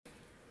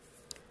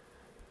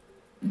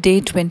Day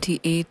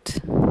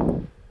 28.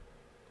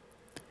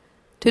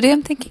 Today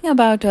I'm thinking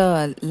about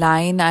a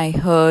line I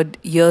heard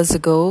years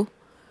ago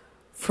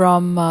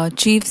from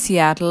Chief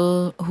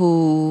Seattle,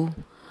 who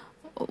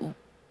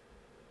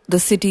the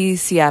city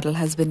Seattle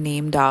has been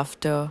named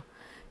after.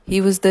 He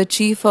was the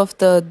chief of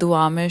the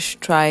Duwamish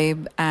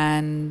tribe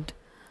and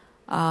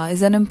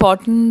is an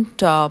important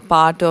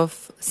part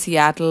of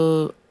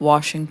Seattle,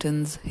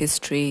 Washington's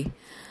history.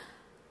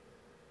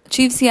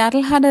 Chief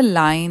Seattle had a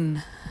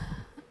line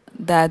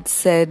that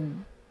said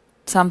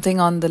something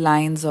on the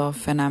lines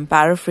of, and I'm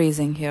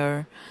paraphrasing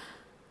here,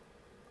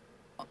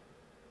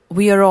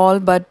 we are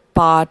all but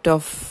part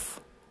of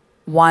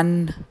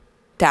one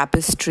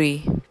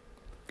tapestry,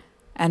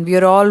 and we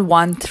are all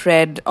one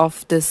thread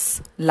of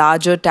this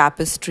larger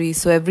tapestry.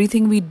 So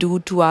everything we do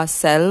to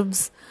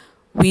ourselves,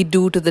 we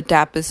do to the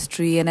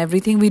tapestry, and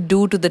everything we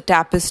do to the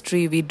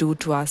tapestry, we do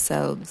to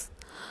ourselves.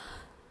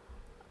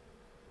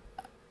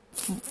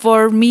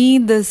 For me,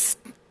 this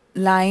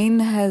line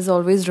has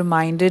always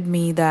reminded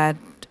me that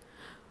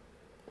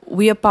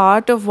we are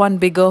part of one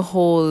bigger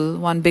whole,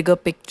 one bigger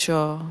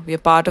picture. We are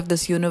part of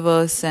this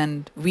universe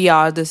and we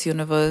are this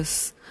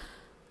universe.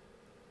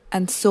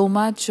 And so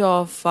much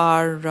of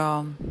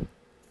our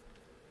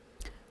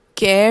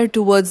care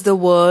towards the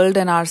world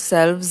and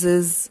ourselves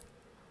is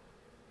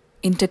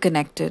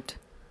interconnected.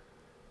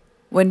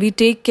 When we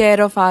take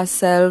care of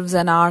ourselves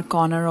and our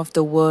corner of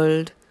the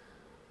world,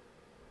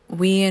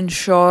 we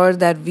ensure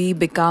that we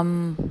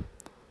become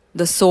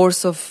the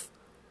source of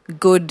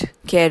good,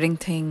 caring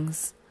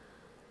things.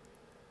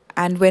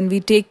 And when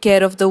we take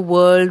care of the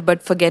world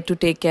but forget to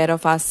take care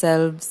of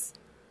ourselves,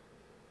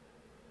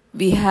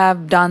 we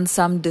have done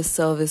some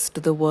disservice to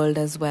the world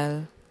as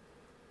well.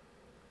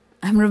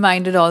 I'm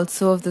reminded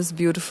also of this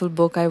beautiful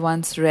book I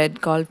once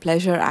read called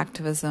Pleasure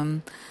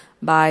Activism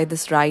by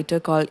this writer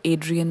called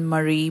Adrienne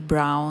Maree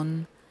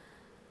Brown.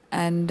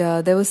 And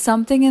there was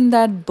something in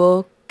that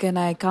book, and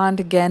I can't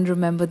again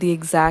remember the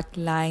exact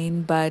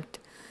line, but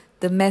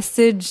the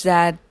message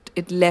that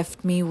it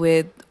left me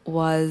with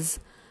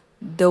was,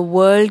 the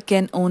world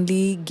can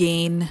only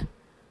gain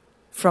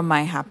from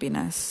my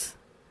happiness.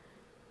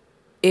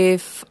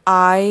 If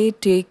I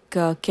take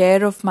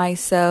care of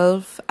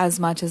myself as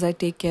much as I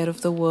take care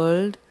of the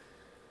world,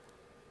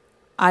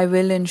 I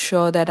will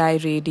ensure that I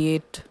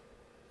radiate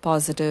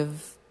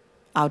positive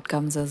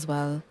outcomes as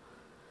well.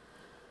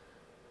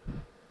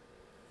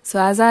 So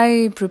as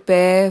I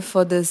prepare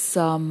for this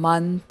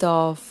month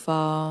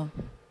of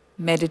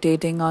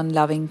meditating on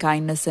loving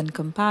kindness and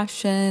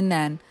compassion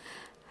and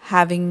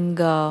having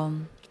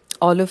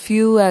all of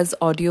you as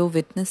audio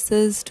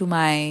witnesses to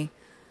my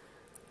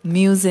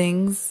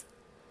musings,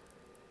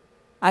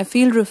 I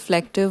feel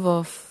reflective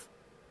of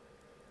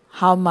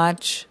how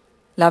much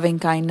loving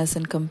kindness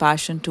and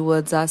compassion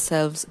towards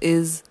ourselves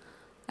is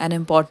an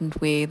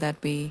important way that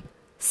we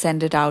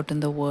send it out in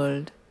the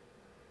world.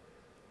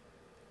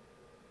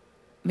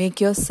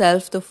 Make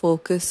yourself the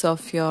focus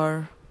of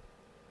your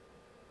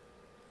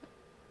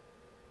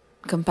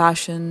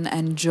compassion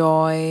and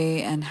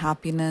joy and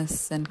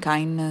happiness and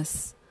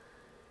kindness,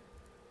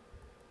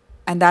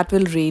 and that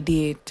will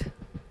radiate.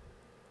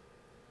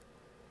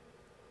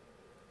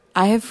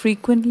 I have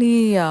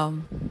frequently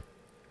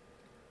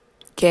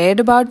cared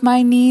about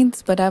my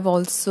needs, but I've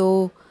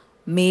also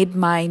made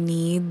my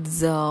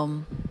needs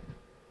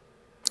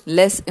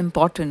less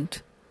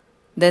important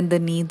than the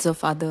needs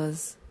of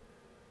others.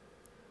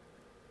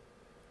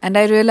 And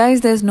I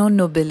realize there's no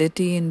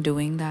nobility in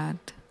doing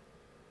that.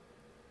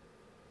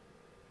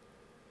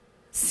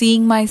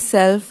 Seeing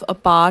myself a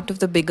part of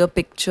the bigger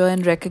picture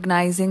and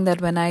recognizing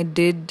that when I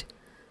did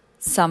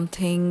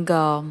something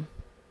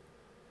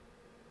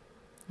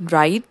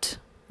right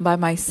by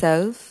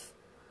myself,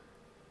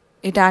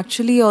 it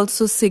actually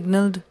also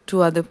signaled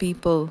to other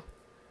people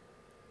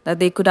that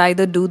they could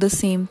either do the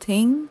same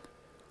thing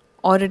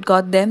or it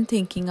got them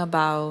thinking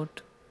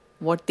about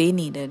what they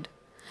needed.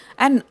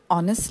 And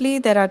honestly,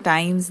 there are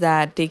times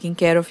that taking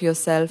care of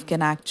yourself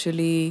can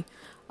actually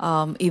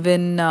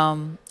even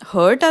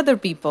hurt other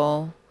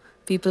people.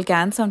 People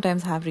can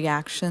sometimes have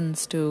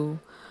reactions to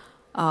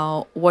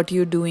what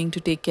you're doing to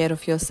take care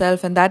of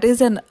yourself, and that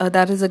is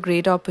a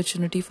great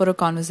opportunity for a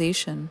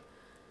conversation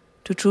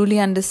to truly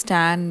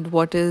understand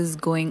what is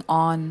going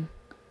on.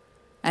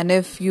 And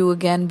if you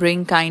again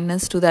bring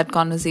kindness to that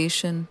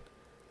conversation,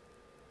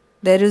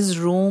 there is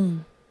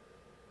room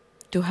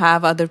to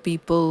have other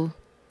people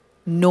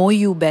know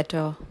you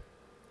better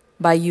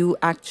by you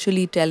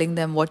actually telling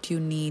them what you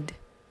need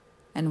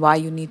and why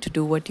you need to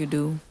do what you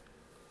do.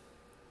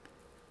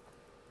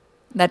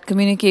 That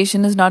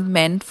communication is not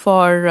meant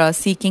for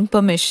seeking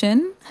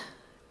permission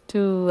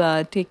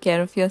to take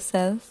care of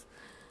yourself,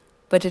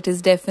 but it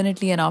is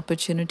definitely an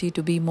opportunity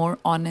to be more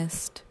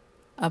honest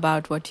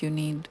about what you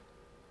need.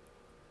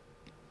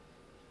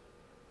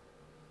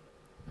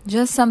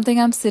 Just something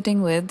I'm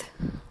sitting with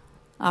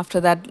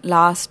after that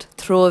last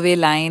throwaway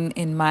line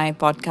in my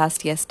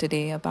podcast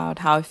yesterday about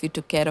how if we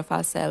took care of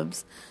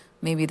ourselves,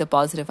 maybe the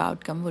positive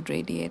outcome would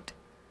radiate.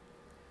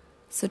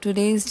 So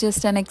today is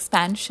just an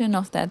expansion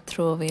of that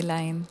throwaway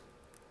line.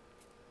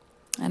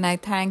 And I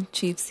thank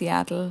Chief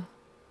Seattle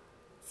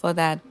for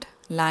that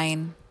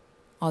line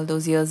all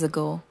those years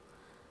ago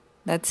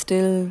that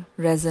still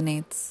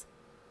resonates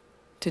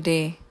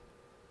today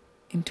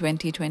in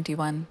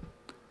 2021.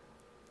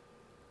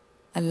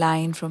 A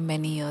line from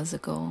many years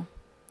ago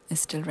is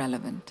still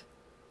relevant.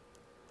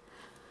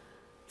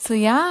 So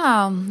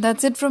yeah,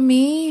 that's it from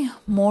me.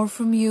 More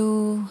for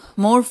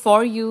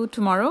you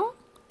tomorrow.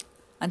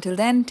 Until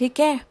then, take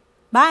care.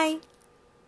 Bye.